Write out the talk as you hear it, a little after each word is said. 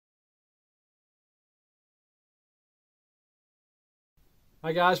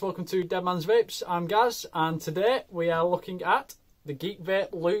Hi guys, welcome to Dead Man's Vapes. I'm Gaz, and today we are looking at the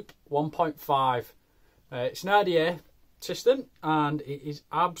Geekvape Loop 1.5. It's an RDA system and it is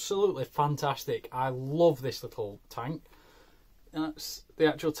absolutely fantastic. I love this little tank. That's the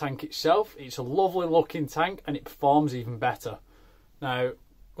actual tank itself. It's a lovely looking tank and it performs even better. Now, I'm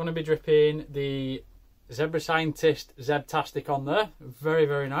going to be dripping the Zebra Scientist Zebtastic on there. Very,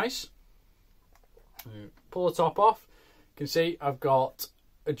 very nice. Pull the top off. You can see I've got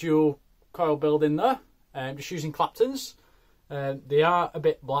a dual coil build in there. Just using Claptons. They are a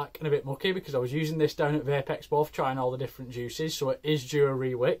bit black and a bit mucky because I was using this down at Vapez both, trying all the different juices, so it is due a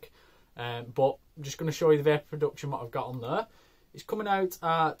re-wick. But I'm just going to show you the vapor production what I've got on there. It's coming out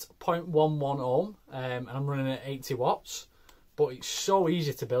at 0.11 ohm and I'm running at 80 watts. But it's so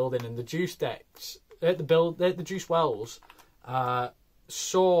easy to build in, and the juice decks, the juice wells are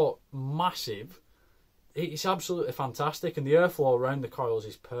so massive. It's absolutely fantastic, and the airflow around the coils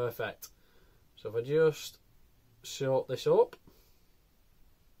is perfect. So if I just sort this up,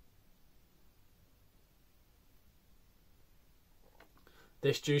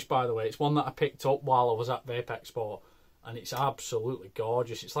 this juice, by the way, it's one that I picked up while I was at Vape Expo, and it's absolutely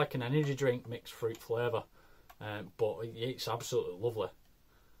gorgeous. It's like an energy drink mixed fruit flavour, but it's absolutely lovely.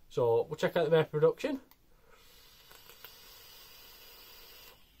 So we'll check out the vapor production.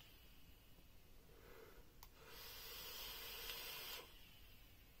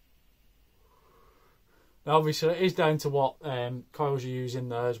 Now, obviously, it is down to what coils you use in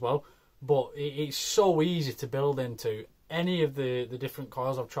there as well, but it's so easy to build into. Any of the different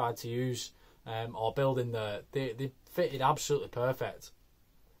coils I've tried to use or build in there, they fitted absolutely perfect.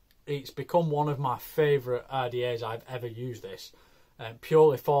 It's become one of my favourite RDAs I've ever used this,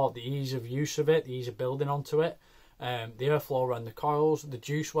 purely for the ease of use of it, the ease of building onto it, the airflow around the coils, the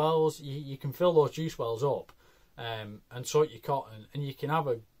juice wells. You can fill those juice wells up and sort your cotton, and you can have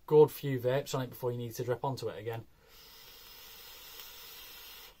a good few vapes on it before you need to drip onto it again.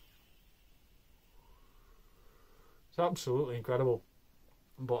 It's absolutely incredible.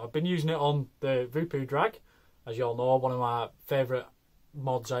 But I've been using it on the Vapez drag, as you all know, one of my favourite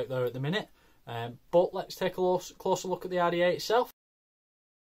mods out there at the minute. But let's take a closer look at the RDA itself.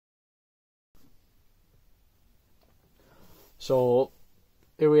 So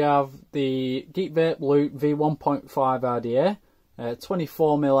here we have the Geekvape Loop V1.5 RDA.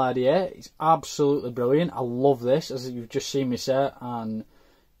 24mm RDA. It's absolutely brilliant. I love this, as you've just seen me say. And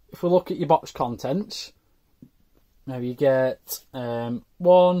if we look at your box contents, now you get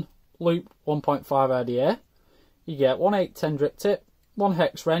one Loop 1.5 RDA, you get one 810 drip tip, one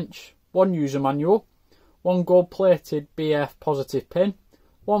hex wrench, one user manual, one gold plated BF positive pin,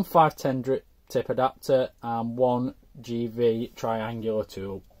 one 510 drip tip adapter, and one GV triangular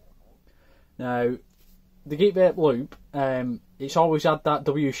tool. Now, the Geekvape Loop, it's always had that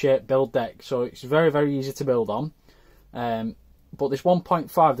W-shaped build deck, so it's very, very easy to build on. But this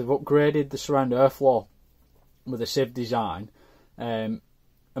 1.5, they've upgraded the surround airflow with a sieve design, and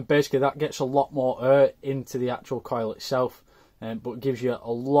basically that gets a lot more air into the actual coil itself, but gives you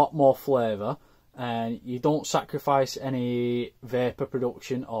a lot more flavour, and you don't sacrifice any vapour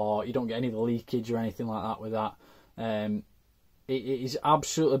production, or you don't get any leakage or anything like that with that. It is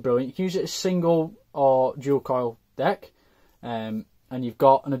absolutely brilliant. You can use it as single or dual coil deck, and you've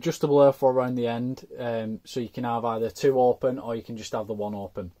got an adjustable airflow around the end, so you can have either two open or you can just have the one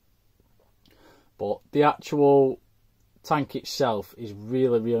open. But the actual tank itself is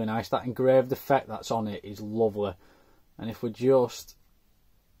really, really nice. That engraved effect that's on it is lovely. And if we just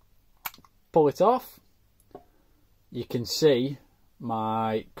pull it off, you can see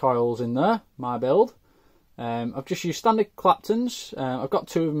my coils in there, my build. I've just used standard Claptons. I've got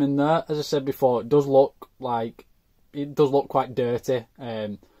two of them in there. As I said before, it does look quite dirty.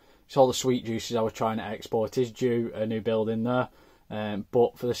 It's all the sweet juices I was trying to export. It is due a new build in there.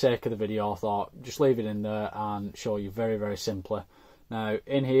 But for the sake of the video, I thought just leave it in there and show you very, very simply. Now,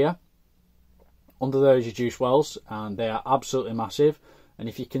 in here, under there is your juice wells, and they are absolutely massive. And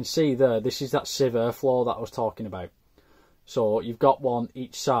if you can see there, this is that sieve airflow that I was talking about. So you've got one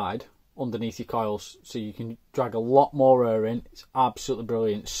each side underneath your coils, so you can drag a lot more air in. It's absolutely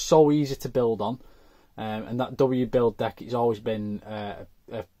brilliant. It's so easy to build on, and that W build deck, it's always been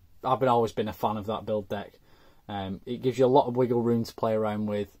I've always been a fan of that build deck. It gives you a lot of wiggle room to play around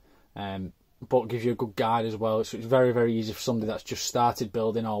with, but gives you a good guide as well. So it's very, very easy for somebody that's just started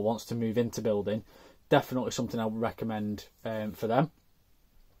building or wants to move into building. Definitely something I would recommend for them.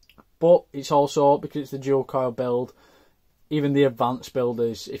 But it's also, because it's the dual coil build, even the advanced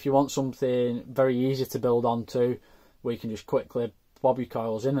builders, if you want something very easy to build onto, where you can just quickly bob your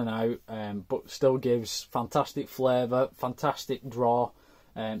coils in and out, but still gives fantastic flavour, fantastic draw,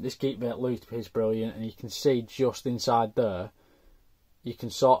 This Geekvape loop is brilliant, and you can see just inside there, you can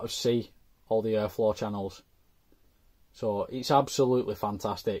sort of see all the airflow channels. So it's absolutely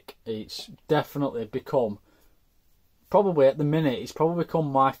fantastic. It's definitely become, probably at the minute, it's probably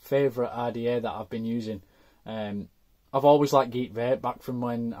become my favourite RDA that I've been using. I've always liked Geekvape back from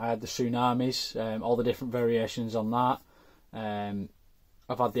when I had the Tsunamis, all the different variations on that.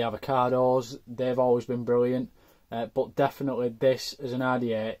 I've had the avocados, they've always been brilliant. But definitely this as an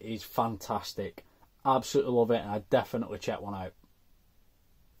RDA is fantastic. Absolutely love it, and I'd definitely check one out.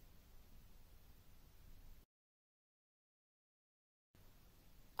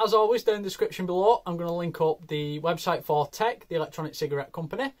 As always, down in the description below, I'm going to link up the website for Tech, the electronic cigarette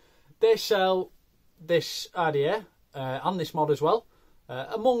company. They sell this RDA and this mod as well,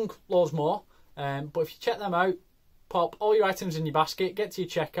 among loads more. But if you check them out, pop all your items in your basket, get to your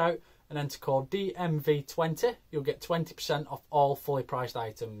checkout, and enter code DMV20, you'll get 20% off all fully priced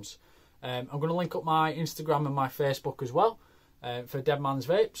items. I'm going to link up my Instagram and my Facebook as well for Dead Man's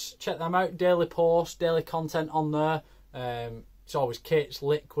Vapes. Check them out, daily posts, daily content on there. It's always kits,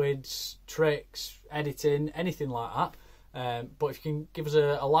 liquids, tricks, editing, anything like that. But if you can give us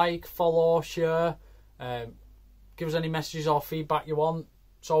a like, follow, share, give us any messages or feedback you want,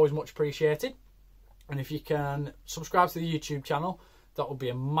 it's always much appreciated. And if you can subscribe to the YouTube channel, that would be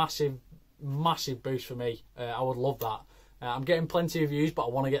a massive, massive boost for me. I would love that. I'm getting plenty of views, but I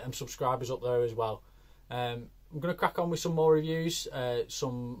want to get them subscribers up there as well. I'm going to crack on with some more reviews,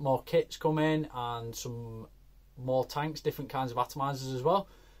 some more kits coming, and some more tanks, different kinds of atomizers as well.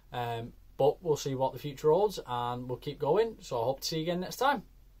 But we'll see what the future holds, and we'll keep going. So I hope to see you again next time.